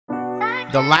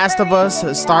The Last of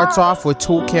Us starts off with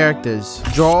two characters,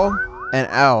 Joel and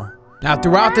Elle. Now,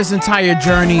 throughout this entire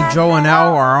journey, Joel and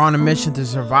Elle are on a mission to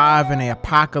survive in an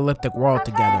apocalyptic world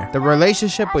together. The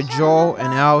relationship with Joel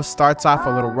and Elle starts off a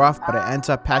little rough, but it ends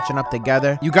up patching up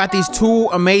together. You got these two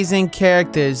amazing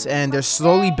characters, and they're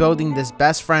slowly building this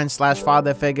best friend slash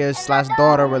father figure slash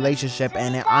daughter relationship,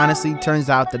 and it honestly turns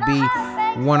out to be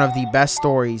one of the best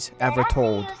stories ever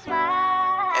told in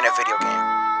a video game.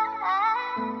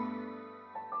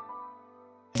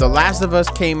 The Last of Us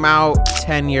came out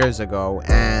 10 years ago,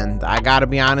 and I gotta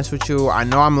be honest with you, I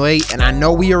know I'm late, and I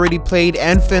know we already played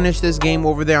and finished this game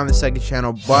over there on the second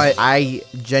channel, but I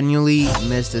genuinely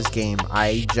miss this game.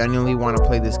 I genuinely want to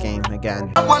play this game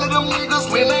again. I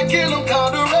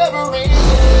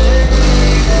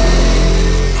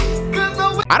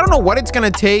don't know what it's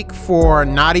gonna take for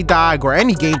Naughty Dog or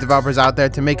any game developers out there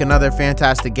to make another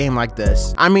fantastic game like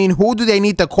this. I mean, who do they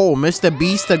need to call? Mr.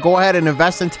 Beast to go ahead and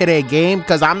invest into their game?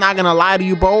 Because I'm not gonna lie to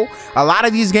you, bro. A lot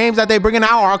of these games that they're bringing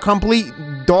out are complete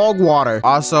dog water.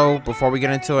 Also, before we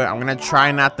get into it, I'm gonna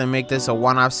try not to make this a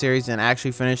one-off series and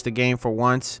actually finish the game for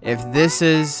once. If this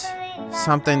is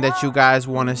something that you guys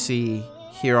want to see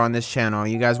here on this channel,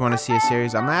 you guys want to see a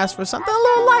series, I'm gonna ask for something a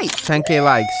little light. 10K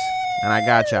likes, and I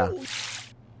gotcha.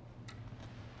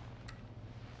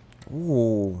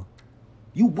 Ooh.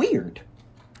 You weird.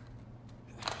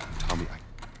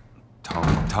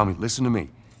 Tommy, listen to me.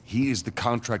 He is the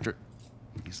contractor.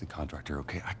 He's the contractor,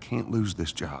 okay? I can't lose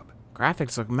this job.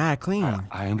 Graphics look mad clean.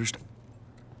 I understand.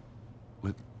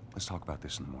 Let's talk about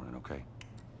this in the morning, okay?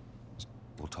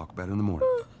 We'll talk about it in the morning.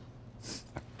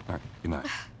 All right, good night.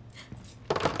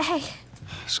 Hey.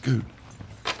 Scoot.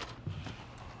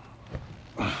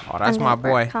 Oh, that's my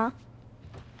boy. Huh?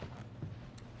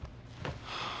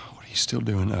 What are you still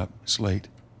doing up? It's late.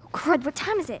 Oh, crud, what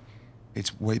time is it?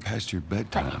 It's way past your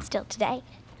bedtime. But it's still today.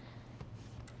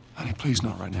 Honey, please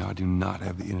not right now. I do not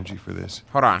have the energy for this.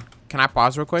 Hold on. Can I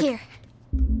pause real quick? Here.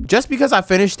 Just because I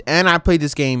finished and I played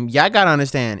this game, yeah, I gotta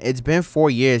understand, it's been 4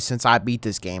 years since I beat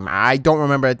this game. I don't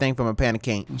remember a thing from a pan of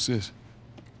cane. What's this?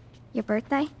 Your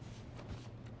birthday?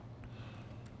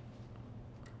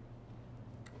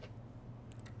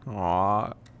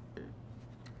 Aww.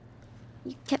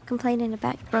 You kept complaining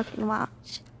about your broken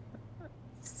watch.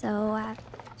 So I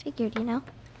figured, you know.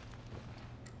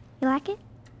 You like it?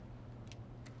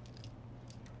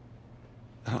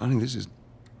 Honey, this is...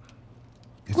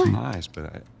 It's What? nice,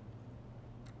 but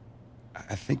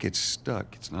I think it's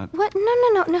stuck. It's not... What?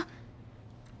 No.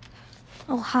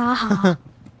 Oh, ha ha.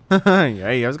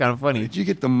 Yeah, that was kind of funny. Where did you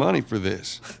get the money for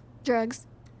this? Drugs.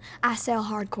 I sell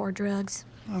hardcore drugs.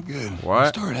 Oh, good.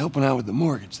 What? Start helping out with the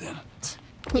mortgage, then.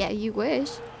 Yeah, you wish.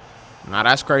 Nah,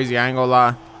 that's crazy. I ain't gonna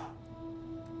lie.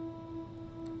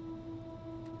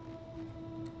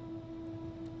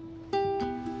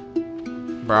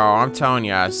 Bro, I'm telling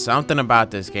ya, something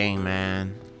about this game,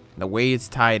 man. The way it's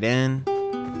tied in.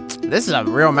 This is a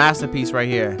real masterpiece right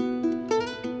here.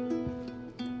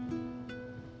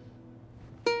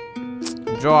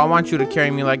 Joe, I want you to carry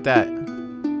me like that.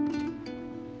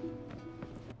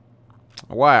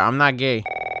 What? I'm not gay.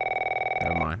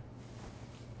 Never mind.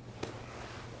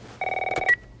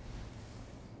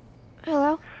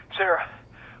 Hello? Sarah,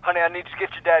 honey, I need to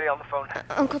get your daddy on the phone.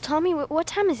 Uncle Tommy, what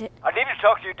time is it? I need to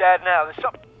talk to your dad now. There's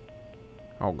something...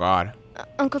 Oh, God.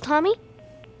 Uncle Tommy?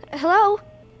 Hello?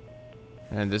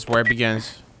 And this is where it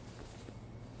begins.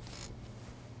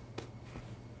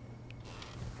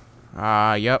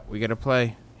 Yep, we gotta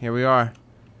play. Here we are.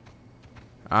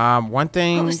 One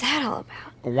thing... What was that all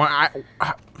about?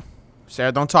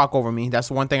 Sarah, don't talk over me.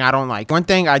 That's one thing I don't like. One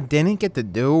thing I didn't get to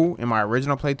do in my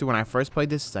original playthrough when I first played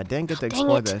this is I didn't get to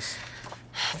explore this.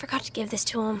 I forgot to give this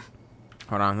to him.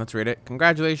 Hold on, let's read it.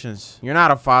 Congratulations. You're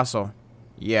not a fossil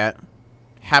yet.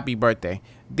 Happy birthday.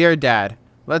 Dear Dad,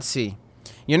 let's see.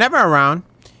 You're never around.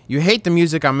 You hate the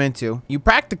music I'm into. You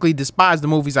practically despise the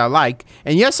movies I like.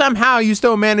 And yet somehow you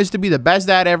still manage to be the best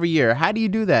dad every year. How do you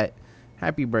do that?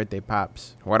 Happy birthday,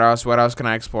 Pops. What else? What else can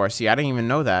I explore? See, I didn't even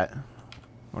know that.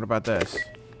 What about this?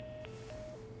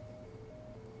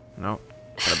 Nope.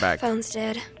 Put it back. Phone's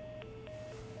dead.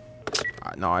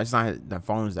 No, it's not. The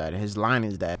phone's dead. His line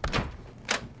is dead.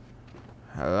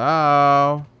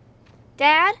 Hello?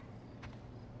 Dad?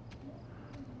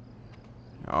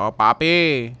 Oh,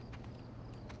 Papi.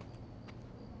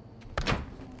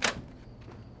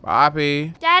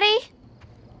 Papi. Daddy?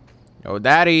 Yo,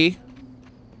 Daddy.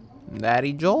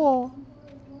 Daddy Joel.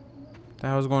 What the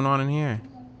hell's going on in here?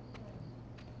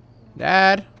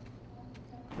 Dad.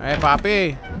 Hey,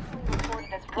 Papi.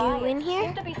 You in here?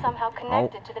 Seem to be somehow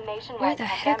connected to the nationwide Where the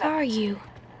heck pandemic. are you?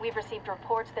 We've received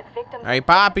reports that victims Hey,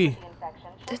 Poppy.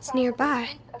 That's nearby.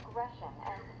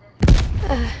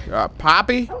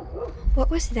 Poppy? What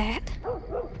was that?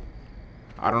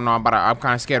 I don't know, but I'm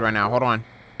kind of scared right now. Hold on.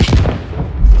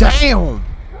 Damn!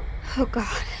 Oh,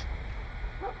 God.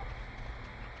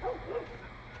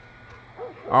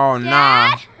 Oh,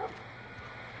 nah.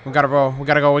 We gotta go. We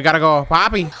gotta go. We gotta go.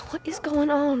 Poppy! What is going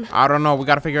on? I don't know. We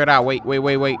gotta figure it out. Wait.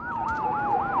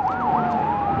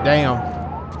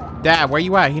 Damn. Dad, where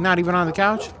you at? He not even on the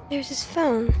couch? There's his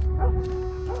phone.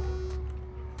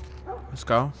 Let's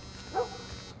go.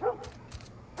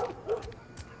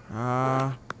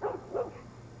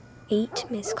 8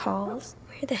 missed calls.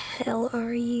 Where the hell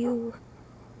are you?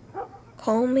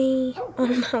 Call me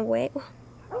on my way.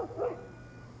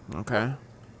 Okay.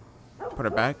 Put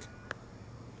it back.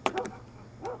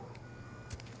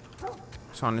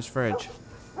 It's on this fridge.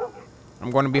 I'm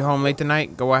going to be home late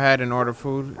tonight. Go ahead and order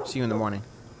food. See you in the morning.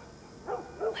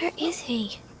 Where is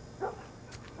he?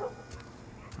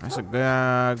 That's a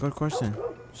good question.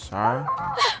 Sorry.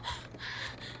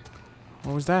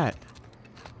 What was that?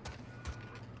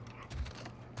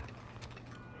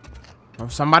 Oh,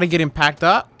 somebody getting packed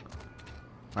up?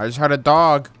 I just heard a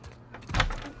dog.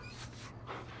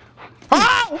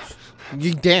 Ah!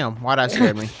 You damn, why that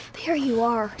scared me? There you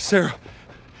are. Sarah,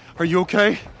 are you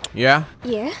okay? Yeah?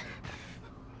 Yeah?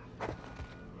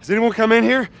 Has anyone come in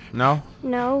here? No?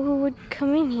 No, who would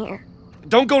come in here?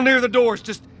 Don't go near the doors.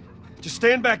 Just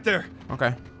stand back there.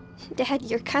 Okay. Dad,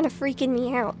 you're kind of freaking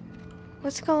me out.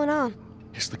 What's going on?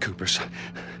 It's the Coopers.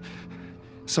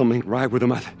 Something ain't right with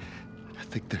them. I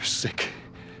think they're sick.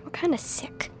 What kind of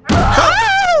sick?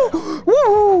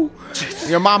 Woo!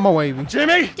 Your mama waving.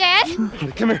 Jimmy! Dad?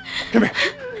 Come here. Come here.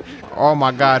 Oh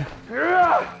my God.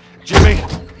 Jimmy!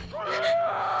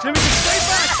 Jimmy, just stay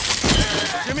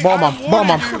back! Jimmy, Bomb him. Bomb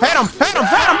him. Hit him. Hit him.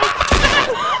 Hit him.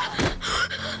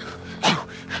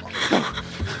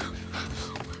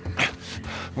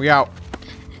 We out.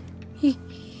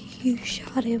 You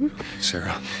shot him.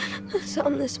 Sarah, I saw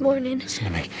him this morning. listen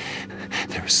to me.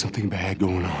 There is something bad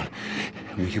going on.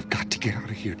 And we have got to get out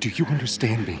of here. Do you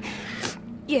understand me?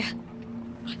 Yeah.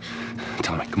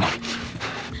 Tommy, come on.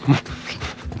 Come on.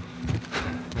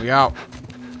 We out.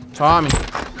 Tommy.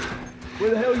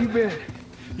 Where the hell you been?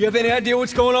 You have any idea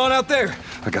what's going on out there?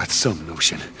 I got some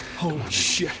notion. Holy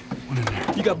shit.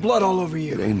 You got blood all over It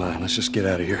you. ain't mine. Let's just get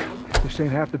out of here. This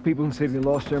ain't half the people in the city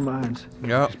lost their minds.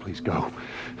 Yep. Please go.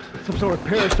 Some sort of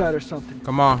parasite or something.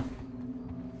 Come on.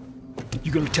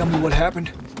 You gonna tell me what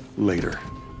happened? Later.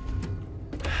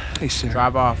 Hey, Sarah.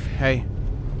 Drive off. Hey.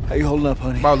 How you holding up,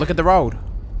 honey? Bro, look at the road.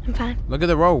 I'm fine. Look at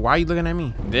the road. Why are you looking at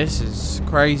me? This is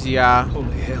crazy, y'all.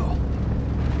 Holy hell.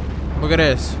 Look at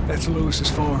this. That's Lewis's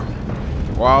farm.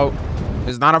 Well,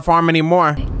 it's not a farm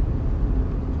anymore.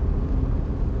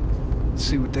 Let's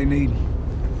see what they need.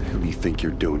 Who do you think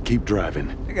you're doing? Keep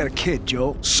driving. I got a kid,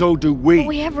 Joel. So do we.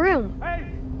 We have room.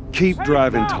 Keep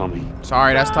driving, Tommy.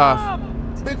 Sorry, that's tough.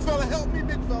 Big fella, help me,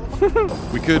 big fella.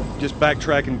 We could just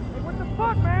backtrack and... What the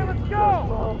fuck, man? Let's go!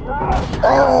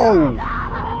 Oh!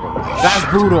 That's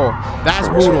brutal. That's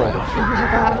brutal.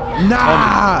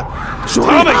 Nah! Shoot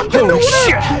him. Holy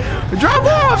shit! Drop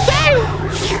off, Dave!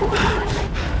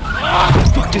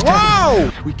 Fuck this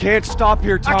Whoa! We can't stop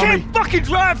here, Tommy. I can't fucking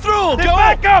drive through them, Joel!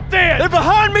 Back up there! They're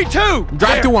behind me, too!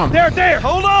 Drive through them. There!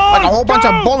 Hold on! Like a whole bunch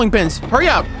of bowling pins. Hurry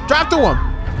up. Drive through them.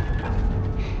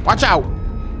 Watch out.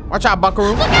 Watch out,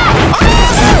 buckaroo.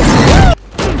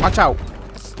 Watch out.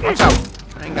 Watch out.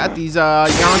 I ain't got these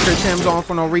yonker Timbs on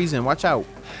for no reason. Watch out.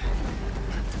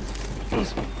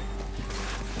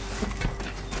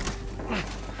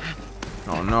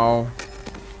 Oh no.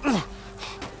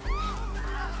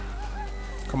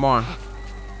 Come on.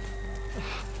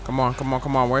 Come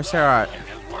on. Where's Sarah at?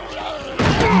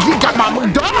 You got my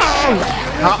dog!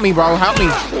 Help me, bro. Help me.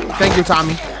 Thank you,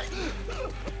 Tommy.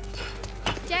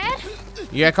 Dad?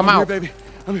 Yeah, come I'm out. here, baby.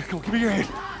 I'm here. Come on, give me your hand.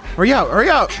 Hurry up. Hurry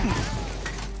up.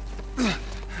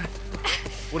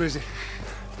 What is it?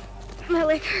 My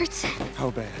leg hurts.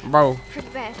 How bad? Bro, Pretty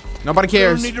bad. nobody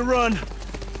cares. Need to run.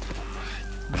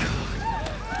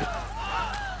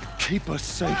 Keep us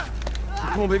safe.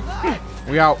 Come on, baby.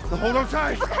 We out. Now hold on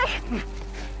tight.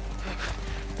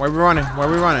 Where we running? Where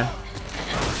we running?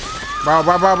 Bro.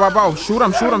 Shoot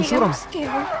him. I'm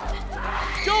scared.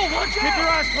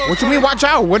 What you mean, watch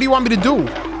out? What do you want me to do?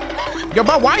 Yo,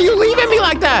 bro, why are you leaving me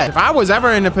like that? If I was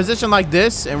ever in a position like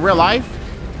this in real life,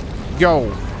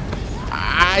 yo,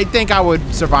 I think I would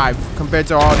survive compared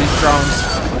to all these drones.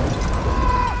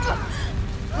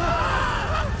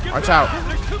 Watch out.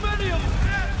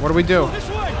 What do we do?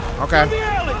 Okay.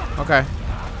 Okay.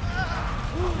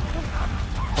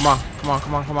 Come on. Come on,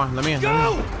 come on, come on. Let me in. Let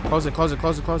me in. Close it, close it,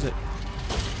 close it, close it.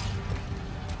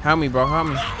 Help me, bro. Help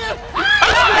me.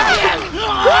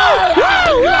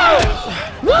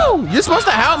 Woo! You're supposed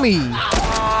to help me.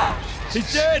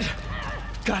 He's dead.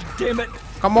 God damn it.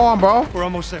 Come on, bro. We're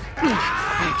almost there.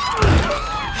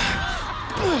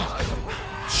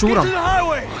 Shoot Get to him. the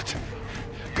highway.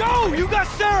 Go! You got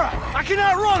Sarah. I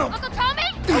cannot run him. Uncle Tommy?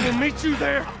 I will meet you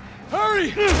there.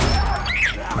 Hurry.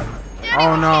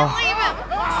 Oh no. Leave him.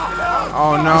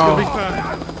 Oh It's no. gonna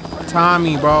be fine.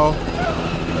 Tommy, bro.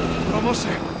 We're almost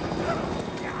there.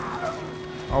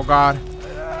 Oh God.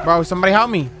 Bro, somebody help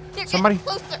me. Here, Somebody. get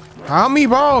closer. Help me,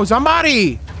 bro.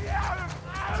 Somebody.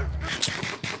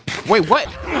 Wait, what?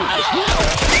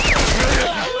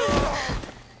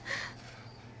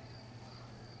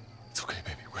 It's okay,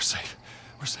 baby. We're safe.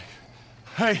 We're safe.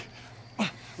 Hey,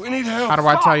 we need help. How do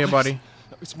I tell you, buddy?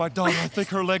 It's my daughter. I think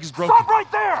her leg is broken. Stop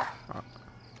right there.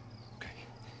 Okay.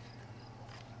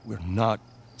 We're not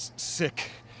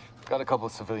sick. Got a couple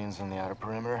of civilians in the outer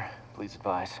perimeter. Please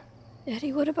advise.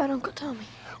 Daddy, what about Uncle Tommy?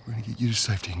 We're gonna get you to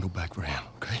safety and go back for him,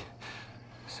 okay?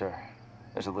 Sir,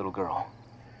 there's a little girl.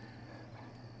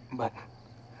 But,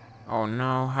 Oh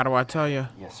no. How do I tell you?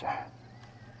 yes, sir.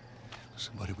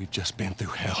 Somebody, we've just been through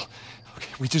hell. Okay,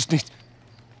 we just need...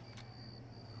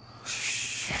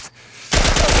 Shit.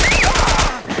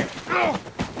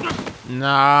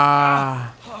 Nah.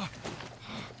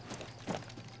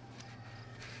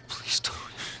 Please don't.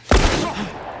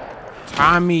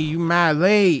 Tommy, you mad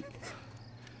late.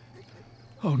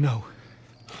 Oh, no.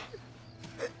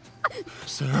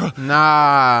 Sarah.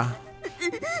 Nah.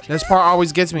 This part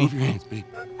always gets me. Move your hands, baby.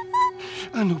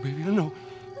 I know, baby, I know.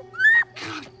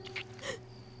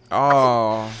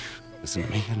 Oh. Listen to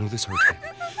me. I know this hurts, baby.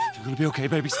 You're gonna be okay,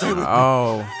 baby. Stay with me.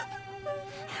 Oh.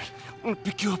 I'm gonna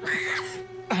pick you up.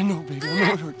 I know, baby. I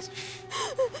know it hurts.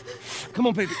 Come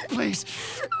on, baby. Please.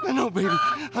 I know, baby.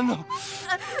 I know.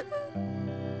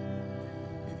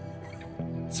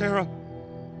 Sarah.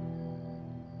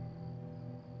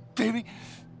 Baby.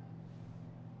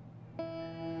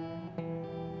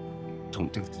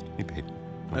 Don't do this to me, baby.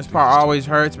 This part always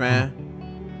hurts,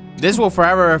 man. This will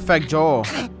forever affect Joel.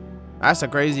 That's the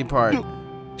crazy part. No.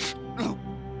 No.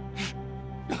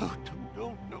 No,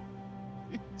 no, no.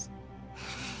 Please.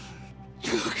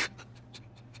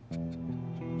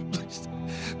 Please.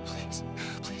 Please.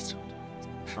 Please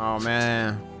don't. Oh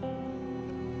man.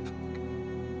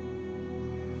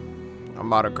 I'm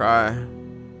about to cry.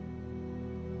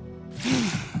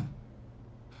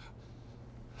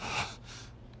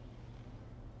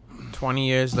 "20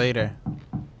 years later."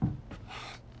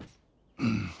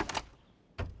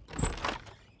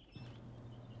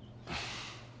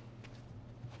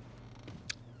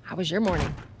 How was your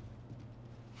morning?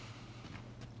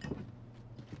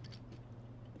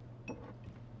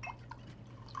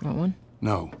 Want one?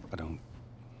 No, I don't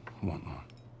want one.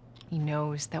 He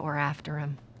knows that we're after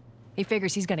him. He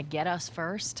figures he's gonna get us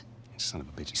first. Son of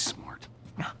a bitch, he's smart.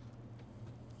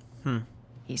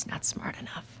 He's not smart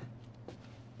enough.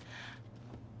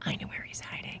 I know where he's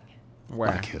hiding. Where?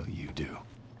 Like hell you do.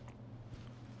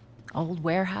 Old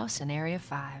warehouse in Area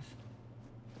 5.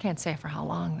 Can't say for how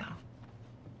long, though.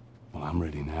 Well, I'm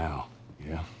ready now.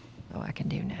 Yeah? Though I can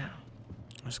do now.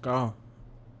 Let's go.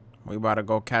 We about to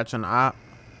go catch an op.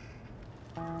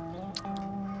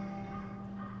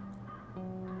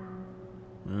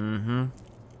 Mm-hmm.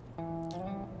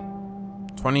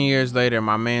 20 years later,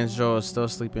 my man's Joe is still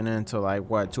sleeping in until like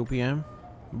what, 2 p.m.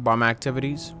 Bum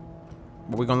activities.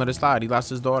 But we gonna let it slide. He lost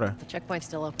his daughter. The checkpoint's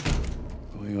still open.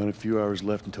 Only got a few hours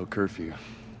left until curfew.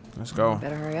 Let's go.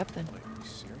 Better hurry up then.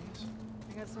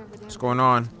 What's going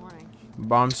on?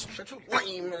 Bums.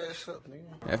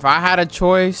 If I had a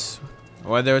choice,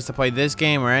 whether it's to play this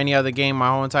game or any other game my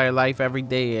whole entire life, every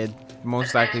day, it'd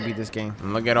most likely be this game.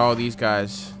 And look at all these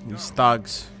guys. These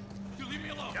thugs.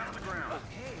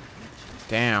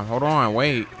 Damn, hold on,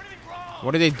 wait.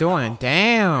 What are they doing?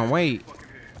 Damn, wait.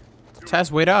 Tess,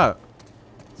 wait up.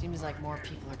 Seems like more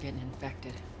people are getting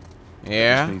infected.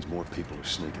 Yeah? Which means more people are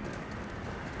sneaking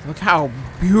in. Look how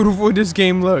beautiful this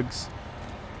game looks.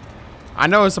 I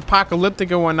know it's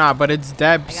apocalyptic and whatnot, but it's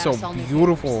dead I gotta so sell new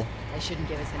beautiful. papers. They shouldn't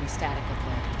give us any static up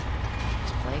there.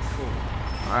 Just play cool.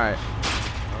 Alright.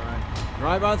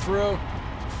 Drive on through.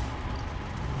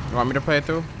 You want me to play it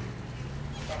through?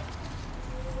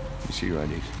 You see your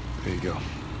IDs. There you go.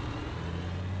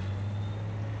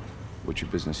 What's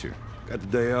your business here? Got the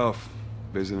day off.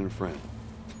 Visiting a friend.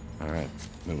 All right,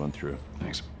 move on through.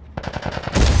 Thanks.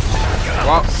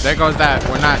 Well, there goes that.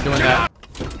 We're not doing that.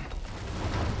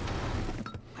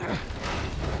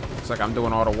 Looks like I'm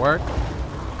doing all the work.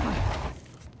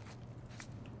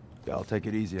 Y'all take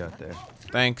it easy out there.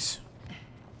 Thanks.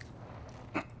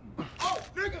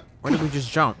 Where did we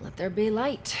just jump? Let there be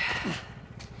light.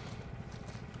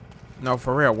 No,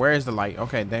 for real. Where is the light?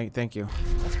 Okay, thank you.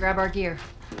 Let's grab our gear.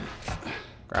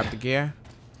 Grab the gear.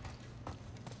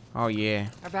 Oh, yeah.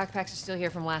 Our backpacks are still here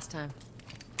from last time.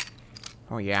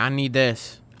 Oh, yeah. I need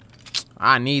this.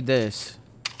 I need this.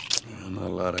 Not a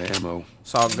lot of ammo.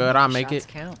 It's all good. I'll make Shots it.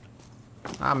 count.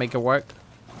 I'll make it work.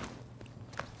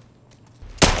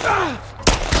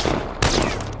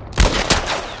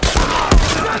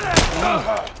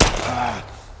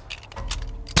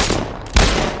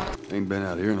 Ain't been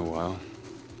out here in a while.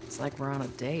 It's like we're on a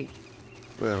date.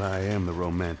 Well, I am the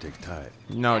romantic type.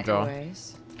 No, Joe.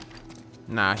 Anyways.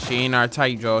 Nah, she ain't our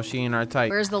type, Joe. She ain't our type.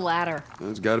 Where's the ladder?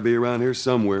 It's got to be around here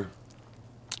somewhere.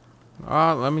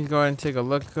 Oh, let me go ahead and take a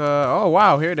look. Oh,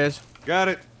 wow. Here it is. Got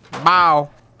it. Bow.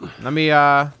 Let me,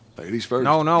 Ladies first.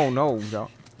 No, Joe.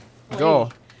 Joe.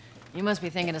 You must be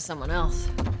thinking of someone else.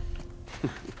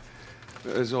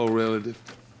 It's all relative.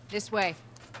 This way.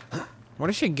 What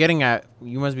is she getting at?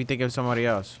 You must be thinking of somebody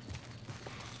else.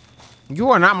 You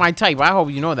are not my type. I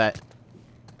hope you know that.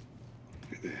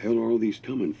 Where the hell are all these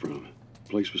coming from?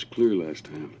 Place was clear last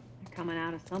time. They're coming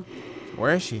out of something.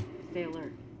 Where is she? Stay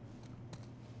alert.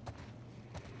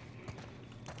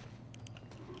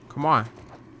 Come on.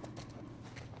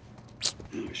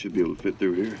 I should be able to fit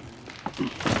through here.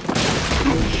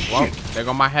 Well, there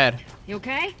go my head. You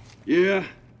okay? Yeah.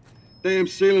 Damn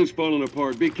ceiling's falling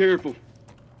apart. Be careful.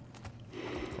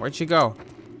 Where'd she go?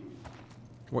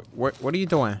 What are you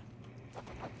doing?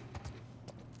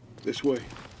 This way.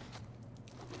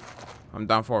 I'm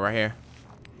done for right here.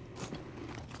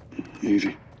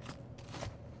 Easy.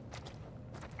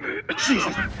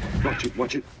 Jesus.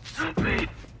 Watch it. Help me.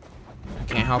 I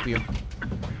can't help you.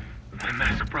 My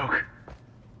mask broke.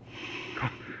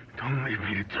 Don't leave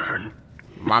me to turn.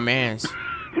 My man's.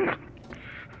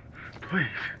 Please.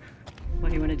 What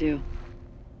do you want to do?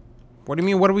 What do you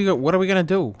mean? What are we gonna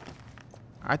do?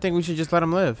 I think we should just let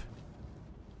him live.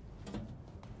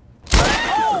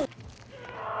 Up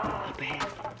ahead.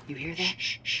 You hear that?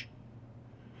 Shh.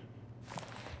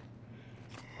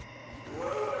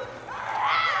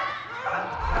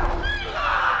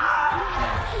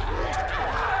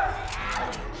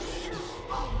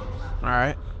 All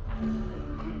right.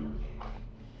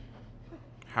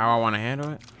 How I want to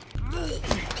handle it?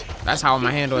 That's how I'm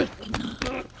gonna handle it.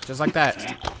 Just like that.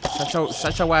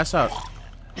 Shut your ass up.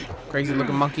 Crazy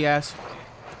looking monkey ass.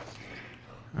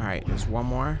 All right, there's one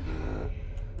more.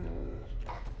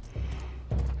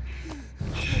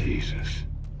 Jesus.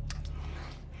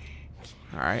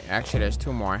 All right, actually, there's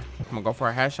two more. I'm gonna go for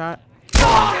a headshot.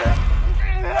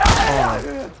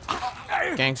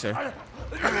 Boom. Gangster.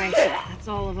 All right, that's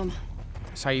all of them.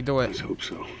 That's how you do it. Let's hope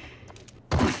so.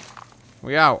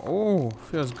 We out. Ooh,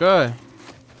 feels good.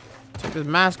 Take this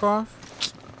mask off.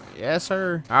 Yes,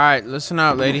 sir. All right, listen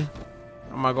up, lady.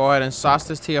 I'm gonna go ahead and sauce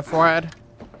this to your forehead.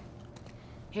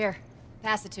 Here,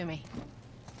 pass it to me.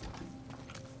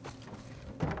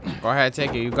 Go ahead,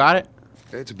 take it. You got it?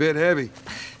 It's a bit heavy.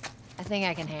 I think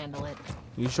I can handle it.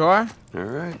 You sure? All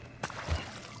right.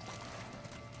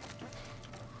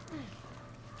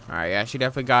 All right, yeah, she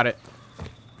definitely got it.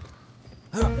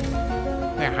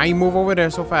 Man, how you move over there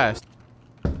so fast?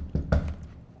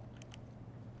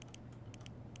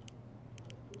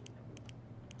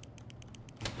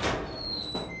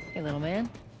 Hey, little man.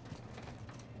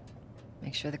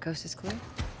 Make sure the coast is clear.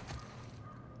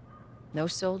 No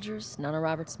soldiers, none of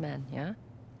Robert's men, yeah?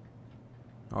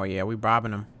 Oh yeah, we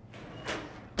robbing him.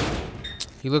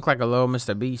 He looked like a little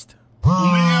Mr. Beast.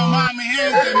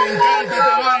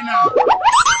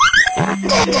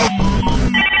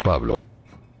 Pablo.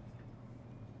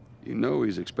 You know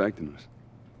he's expecting us.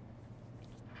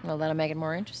 Well, that'll make it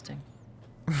more interesting.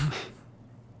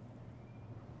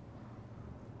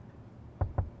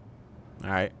 All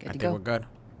right, Good I to think go. we're good.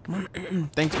 Come on.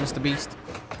 Thanks, Mr. Beast.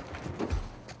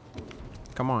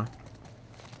 Come on.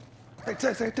 Hey,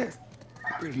 Tess.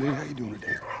 Pretty lady, how you doing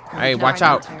today? Hey, Not watch right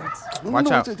now, out. Terrence.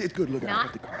 Watch out. It's good. Look Not out.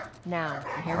 Got the car. now.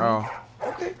 You hear me? Oh.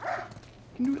 Okay.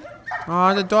 Can do that.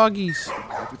 Oh, the doggies.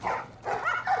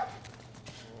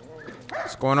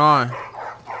 What's going on?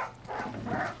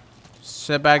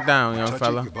 Sit back down, young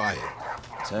fella. buy it.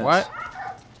 What?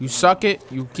 You suck it,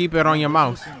 you keep it on your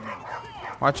mouth.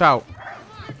 Watch out.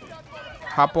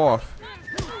 Hop off.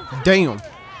 Damn.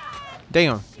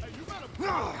 Damn.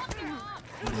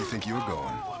 Where do you think you're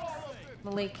going?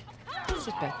 Malik,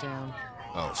 sit back down.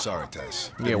 Oh, sorry,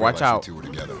 Tess. Yeah, watch out. Two were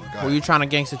together. Who you trying to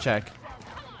gangster check?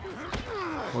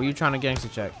 Who you trying to gangster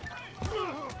check?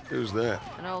 Who's that?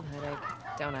 An old headache.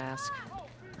 Don't ask.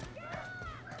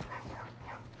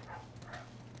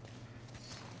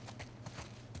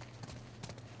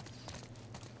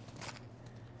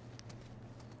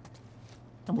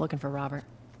 I'm looking for Robert.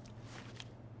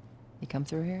 He come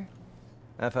through here?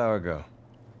 Half hour ago.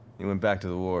 He went back to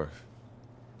the wharf.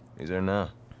 He's there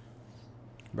now.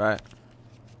 Right.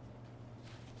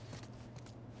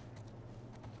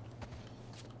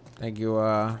 Thank you,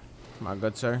 my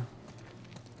good sir.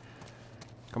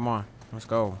 Come on, let's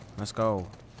go. Let's go.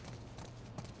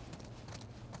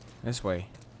 This way.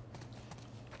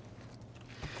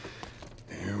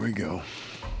 Here we go.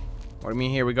 What do you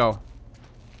mean, here we go?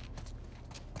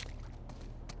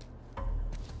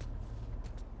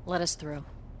 Let us through.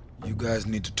 You guys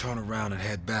need to turn around and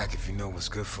head back if you know what's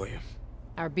good for you.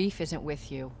 Our beef isn't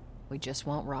with you. We just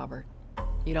want Robert.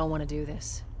 You don't want to do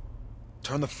this.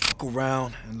 Turn the fuck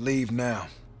around and leave now.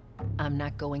 I'm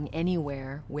not going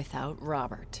anywhere without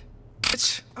Robert.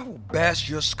 Bitch, I will bash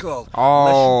your skull Oh.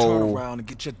 unless you turn around and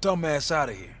get your dumb ass out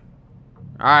of here.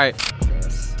 Alright.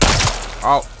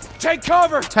 Oh. Take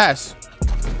cover! Tess.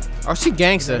 Oh, she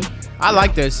gangster. I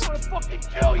like this.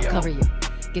 I'll cover you.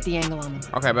 Get the angle on them.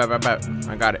 Okay, bet.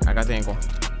 I got it. I got the angle.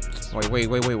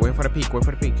 Wait for the peek. Wait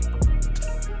for the peek.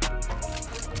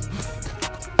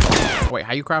 Wait,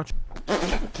 how you crouch?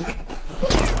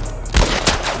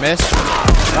 Miss.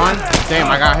 One. Damn,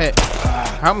 I got hit.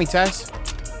 Help me, Tess.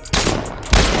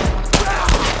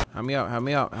 Help me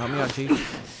out, Chief.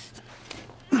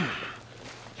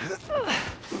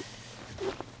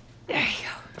 There you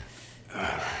go.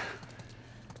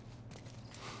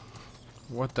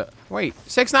 What the? Wait,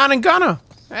 6'9" and Gunner.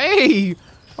 Hey,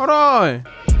 hold on.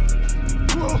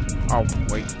 Oh,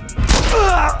 wait.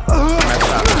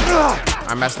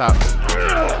 I messed up.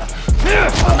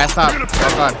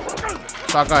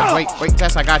 It's all good. Wait,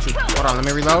 Tess, I got you. Hold on, let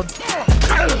me reload.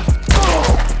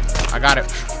 I got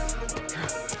it.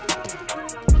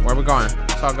 Where are we going?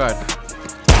 It's all good.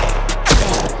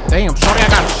 Damn, shorty, I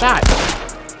got a shot.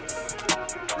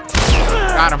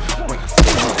 Got him. Wait.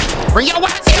 Bring your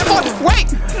ass here, boy. Wait.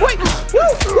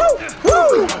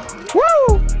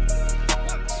 Woo.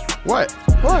 What?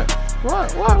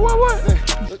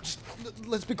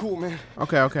 Let's be cool, man.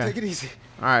 Okay. Take it easy.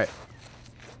 All right.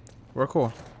 We're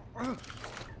cool.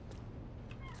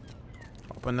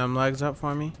 Open them legs up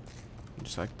for me.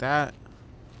 Just like that.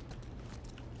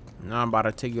 Now I'm about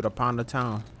to take you to Pound of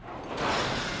Town.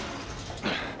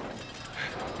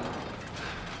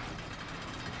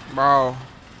 Bro,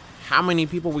 how many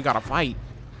people we gotta fight?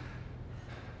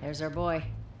 There's our boy.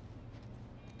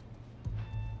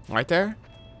 Right there?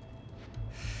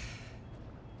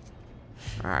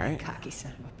 Alright. Cocky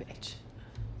son of a bitch.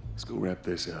 Let's go wrap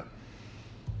this up.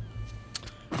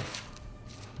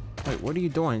 Wait, what are you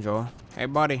doing, Joel? Hey,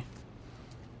 buddy.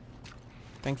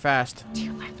 Think fast. To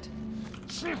your left.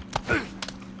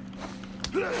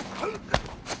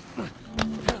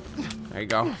 There you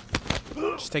go.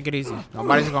 Just take it easy.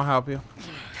 Nobody's gonna help you.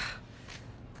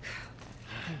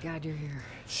 Thank God you're here.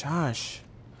 Shush.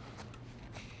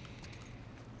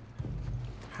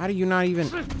 How'd you not even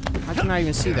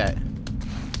see that?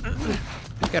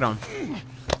 Look at him.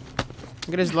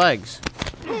 Look at his legs.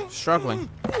 Struggling.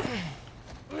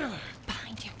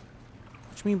 Behind you.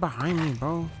 What you mean behind me,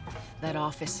 bro? That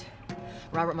office.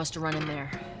 Robert must have run in there.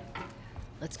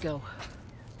 Let's go.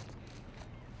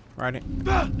 Right in.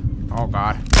 Oh,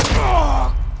 God.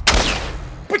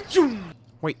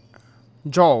 Wait.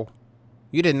 Joel,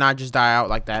 you did not just die out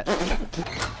like that.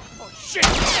 Oh, shit!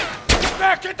 Get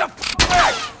back! Get the f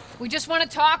back! We just want to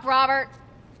talk, Robert.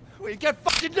 We got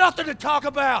fucking nothing to talk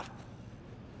about!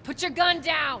 Put your gun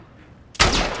down.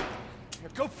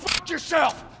 Go fuck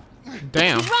yourself!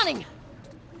 Damn. Keep running.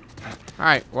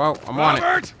 Alright, well, I'm on it.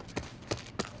 Robert!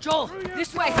 Joel,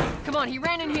 this way. Come on, he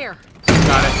ran in here.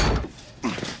 Got it.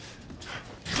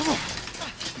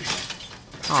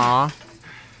 Aw.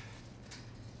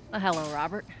 Well, hello,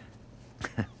 Robert.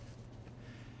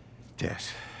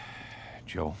 Tess.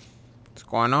 Joel. What's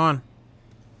going on?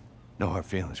 No hard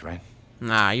feelings, right?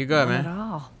 Nah, you good, Not at man.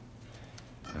 all.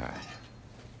 All right.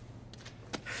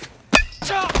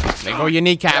 There go your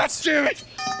kneecaps. Damn it!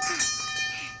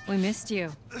 We missed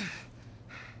you.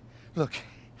 Look,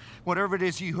 whatever it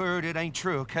is you heard, it ain't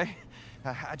true, okay?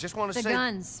 I just want to The say...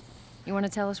 guns. You want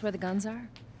to tell us where the guns are?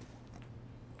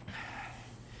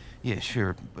 Yeah,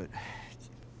 sure, but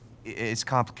it's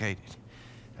complicated.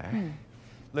 All right?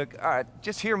 Look, all right,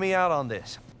 just hear me out on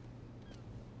this.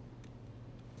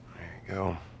 There you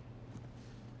go.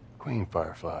 Queen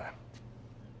Firefly.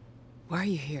 Why are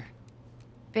you here?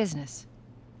 Business.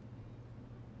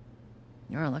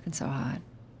 You aren't looking so hot.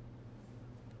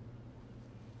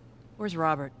 Where's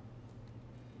Robert?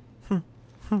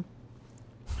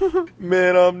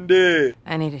 Man, I'm dead.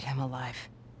 I needed him alive.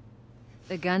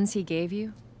 The guns he gave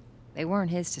you, they weren't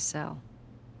his to sell.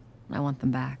 I want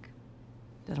them back.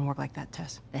 Doesn't work like that,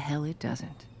 Tess. The hell it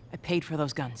doesn't. I paid for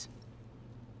those guns.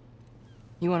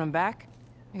 You want them back?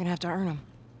 You're gonna have to earn them.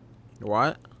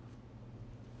 What?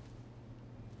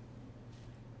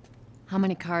 How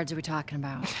many cards are we talking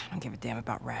about? I don't give a damn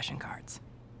about ration cards.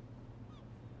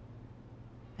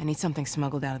 I need something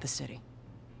smuggled out of the city.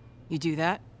 You do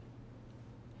that,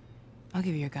 I'll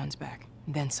give you your guns back,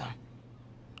 and then some.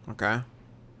 Okay.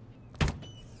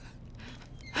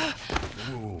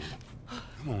 Whoa.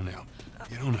 Come on now.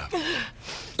 Get on up.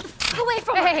 Away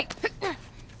from me!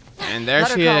 And there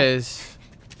Let her she go. is.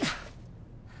 Well,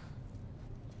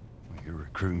 you're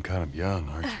recruiting kind of young,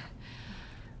 aren't you?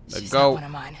 The She's not goat. one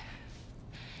of mine.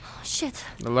 Oh, shit.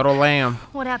 The little lamb.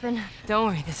 What happened? Don't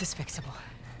worry, this is fixable.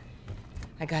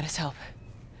 I got his help.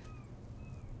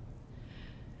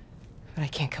 But I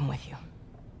can't come with you.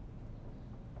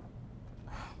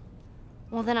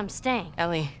 Well, then I'm staying.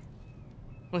 Ellie,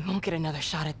 we won't get another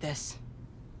shot at this.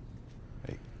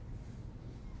 Hey,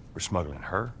 we're smuggling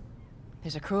her?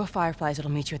 There's a crew of Fireflies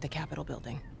that'll meet you at the Capitol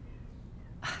building.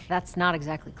 That's not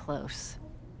exactly close.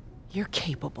 You're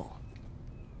capable.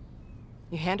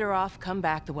 You hand her off, come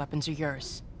back, the weapons are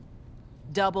yours.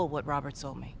 Double what Robert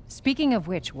sold me. Speaking of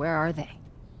which, where are they?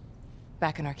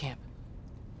 Back in our camp.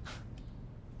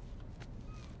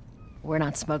 We're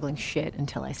not smuggling shit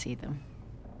until I see them.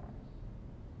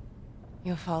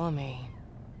 You'll follow me.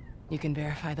 You can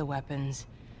verify the weapons.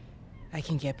 I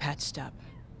can get patched up.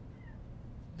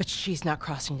 But she's not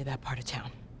crossing to that part of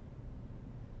town.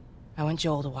 I want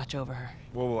Joel to watch over her.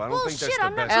 Whoa, I don't think that's the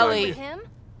I'm not best Ellie. idea. with him.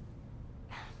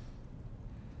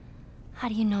 How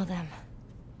do you know them?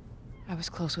 I was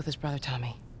close with his brother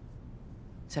Tommy.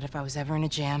 Said if I was ever in a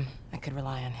jam, I could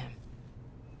rely on him.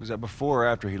 Was that before or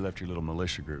after he left your little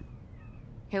militia group?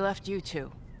 He left you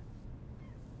too.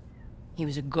 He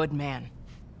was a good man.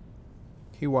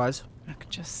 He was. I could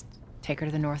just take her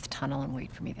to the North Tunnel and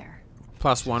wait for me there.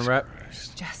 +1 rep.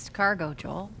 Just cargo,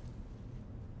 Joel.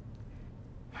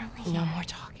 No more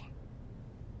talking.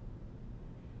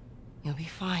 You'll be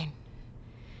fine.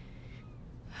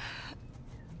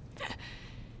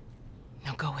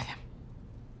 Now go with him.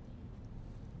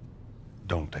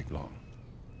 Don't take long.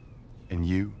 And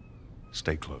you,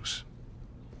 stay close.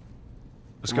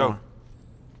 Let's go. on.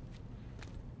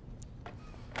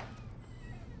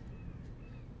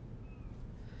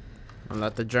 And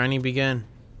let the journey begin.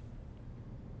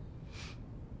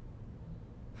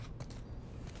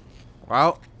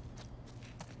 Well,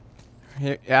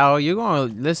 here, Al, you're gonna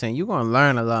listen. You're gonna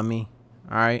learn to love me.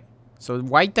 All right. So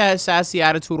wipe that sassy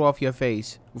attitude off your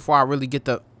face before I really get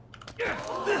the.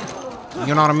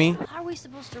 You know what I mean? How are we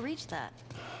supposed to reach that?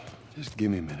 Just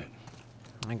give me a minute.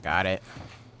 I got it.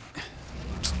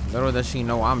 Little does she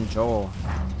know I'm Joel,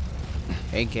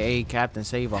 aka Captain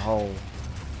Save a Hole.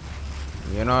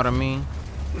 You know what I mean?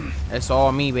 It's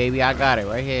all me, baby. I got it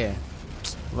right here.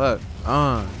 Look,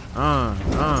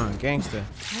 gangster.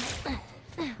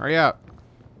 Hurry up.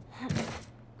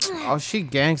 Oh, she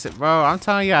gangster, bro. I'm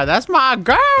telling you, that's my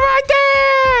girl right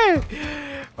there.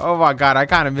 Oh my God, I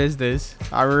kind of missed this.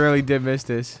 I really did miss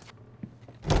this.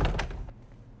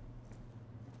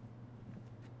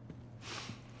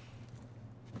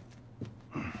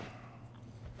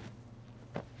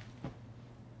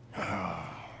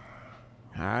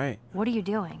 Alright. What are you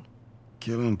doing?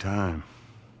 Killing time.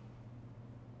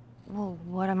 Well,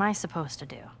 what am I supposed to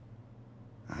do?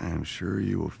 I am sure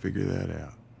you will figure that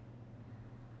out.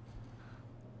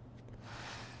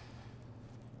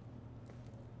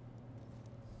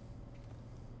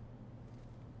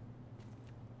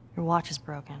 Your watch is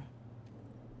broken.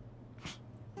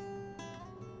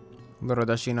 Little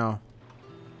does she know.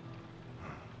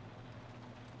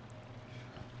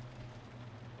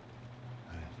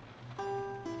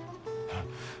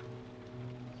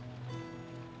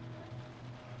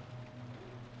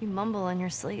 You mumble in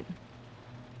your sleep.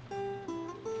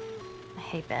 I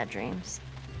hate bad dreams.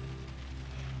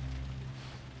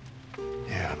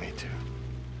 Yeah, me too.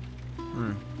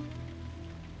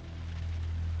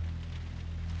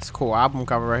 It's a cool album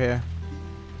cover right here.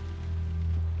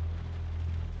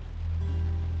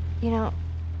 You know,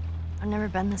 I've never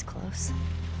been this close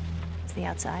to the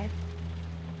outside.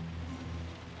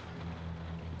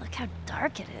 Look how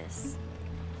dark it is.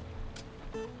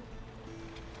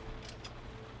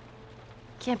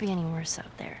 Can't be any worse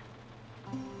out there.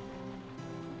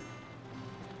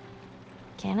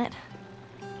 Can it?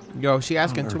 Yo, she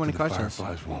asking What too on many earth do the questions.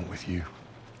 Fireflies want with you.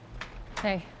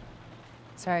 Hey.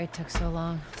 Sorry it took so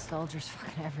long. Soldiers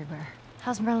fucking everywhere.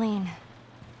 How's Marlene?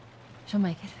 She'll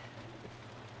make it.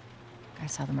 Gotta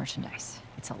sell the merchandise.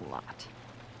 It's a lot.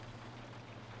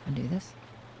 Wanna do this?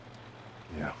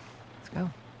 Yeah. Let's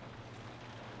go.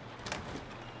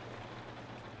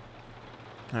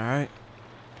 All right.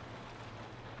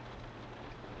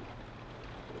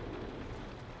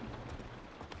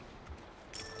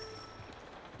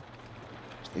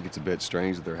 Think it's a bit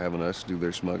strange that they're having us do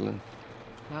their smuggling?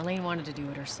 Marlene wanted to do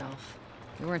it herself.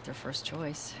 We weren't their first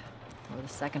choice. Or the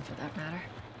second, for that matter.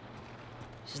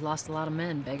 She's lost a lot of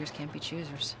men. Beggars can't be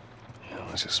choosers. Yeah,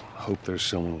 let's just hope there's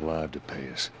someone alive to pay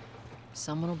us.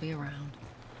 Someone will be around.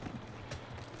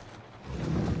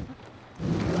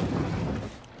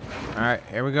 All right,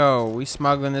 here we go. We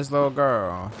smuggling this little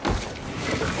girl.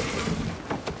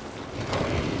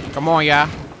 Come on, y'all.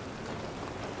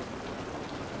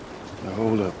 Now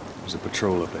hold up. There's a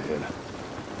patrol up ahead.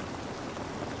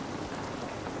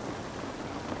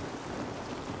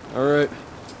 All right.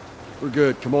 We're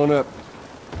good. Come on up.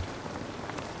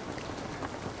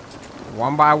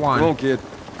 One by one. Come on, kid.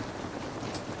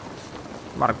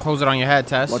 I'm about to close it on your head,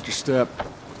 Tess. Watch your step.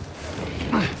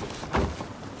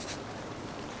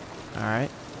 All right.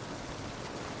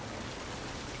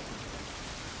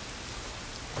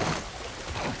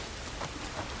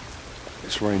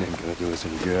 This rain ain't gonna do us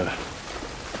any good.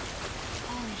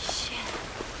 Holy shit.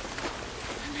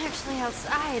 I'm actually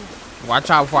outside.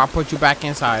 Watch out before I put you back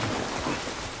inside.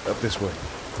 Up this way.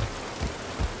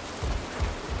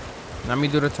 Let me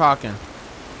do the talking.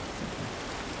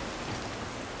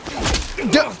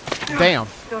 Damn.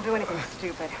 Don't do anything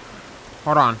stupid.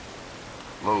 Hold on.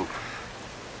 Move.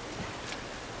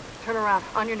 Turn around,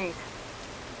 on your knees.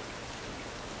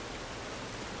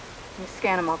 You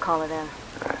scan him, I'll call it in.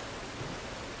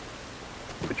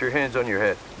 Put your hands on your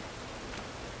head.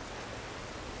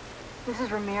 This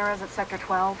is Ramirez at Sector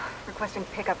 12, requesting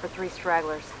pickup for 3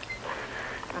 stragglers.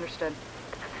 Understood.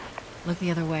 Look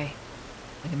the other way.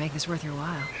 We can make this worth your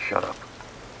while. Shut up.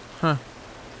 Huh.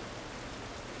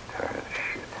 Tired of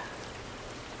shit.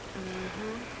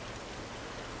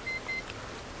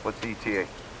 What's the ETA?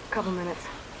 Couple minutes.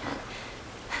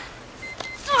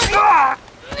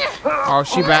 Oh,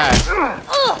 she bad.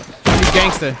 She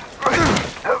gangster.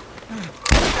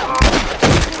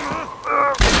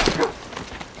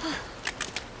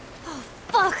 Oh,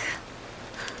 fuck.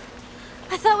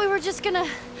 I thought we were just gonna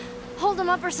hold him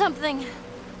up or something.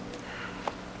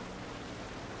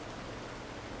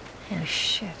 Oh,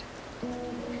 shit.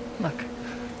 Look.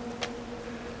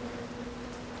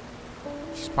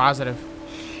 She's positive.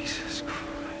 Jesus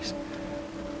Christ.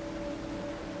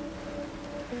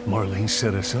 Marlene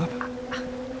set us up?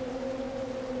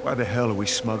 Why the hell are we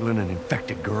smuggling an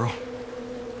infected girl?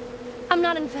 I'm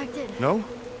not infected. No?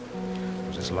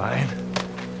 Was this lying?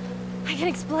 I can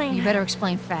explain. You better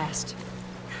explain fast.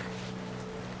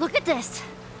 Look at this.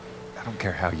 I don't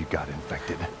care how you got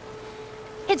infected.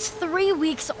 It's 3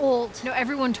 weeks old. No,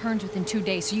 everyone turns within 2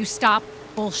 days, so you stop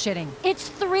bullshitting. It's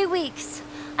 3 weeks.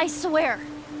 I swear.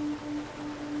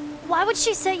 Why would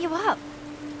she set you up?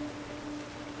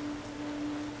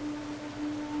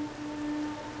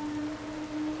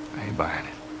 I ain't buying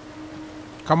it.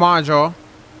 Come on, Joel.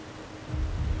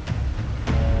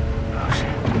 Oh,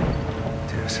 shit.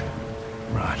 Tess,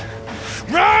 run.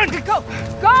 Run! Go!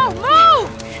 Go! Move!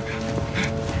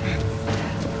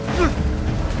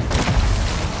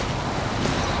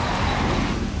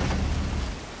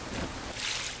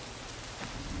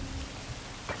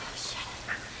 Oh, shit.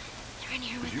 They're in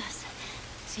here with us.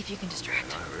 See if you can distract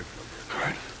them. All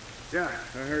right. Yeah,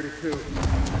 I heard it too.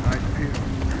 Nice view.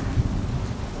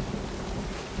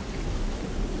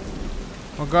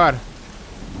 Oh, God.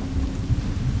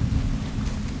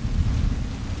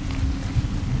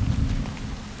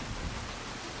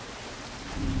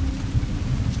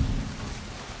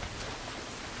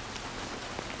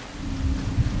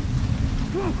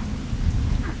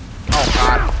 Oh,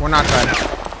 God. We're not good.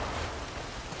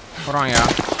 Hold on, y'all.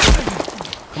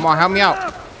 Come on, help me out.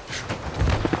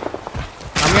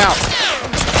 Help me out.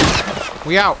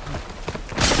 We out.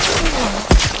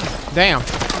 Damn.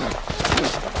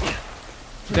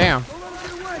 Damn.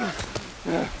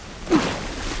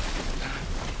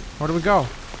 Where do we go?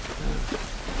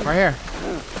 Right here.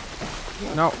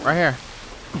 No, right here.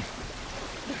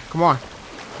 Come on.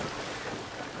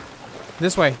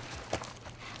 This way.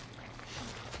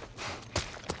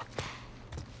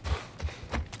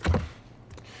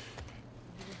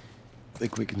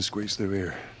 Think we can squeeze through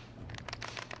here.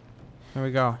 There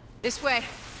we go. This way.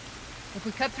 If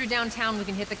we cut through downtown, we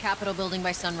can hit the Capitol building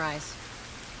by sunrise.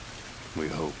 We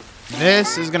hope.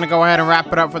 This is gonna go ahead and wrap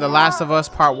it up for The Last of Us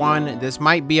Part 1. This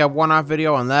might be a one-off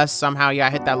video unless somehow y'all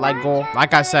hit that like goal.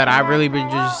 Like I said, I really been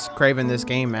just craving this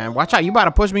game, man. Watch out, you about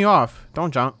to push me off.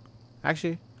 Don't jump.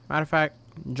 Actually, matter of fact,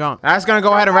 Jump. That's gonna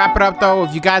go ahead and wrap it up though.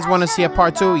 If you guys want to see a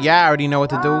part 2, yeah, I already know what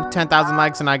to do. 10,000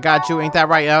 likes and I got you. Ain't that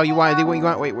right, El? You want to do what you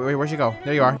want? Wait, where'd she go?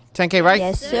 There you are. 10K, right?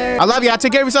 Yes, sir. I love you. I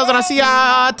take care of yourselves and I'll see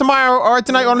ya tomorrow or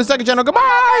tonight on the second channel.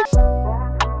 Goodbye.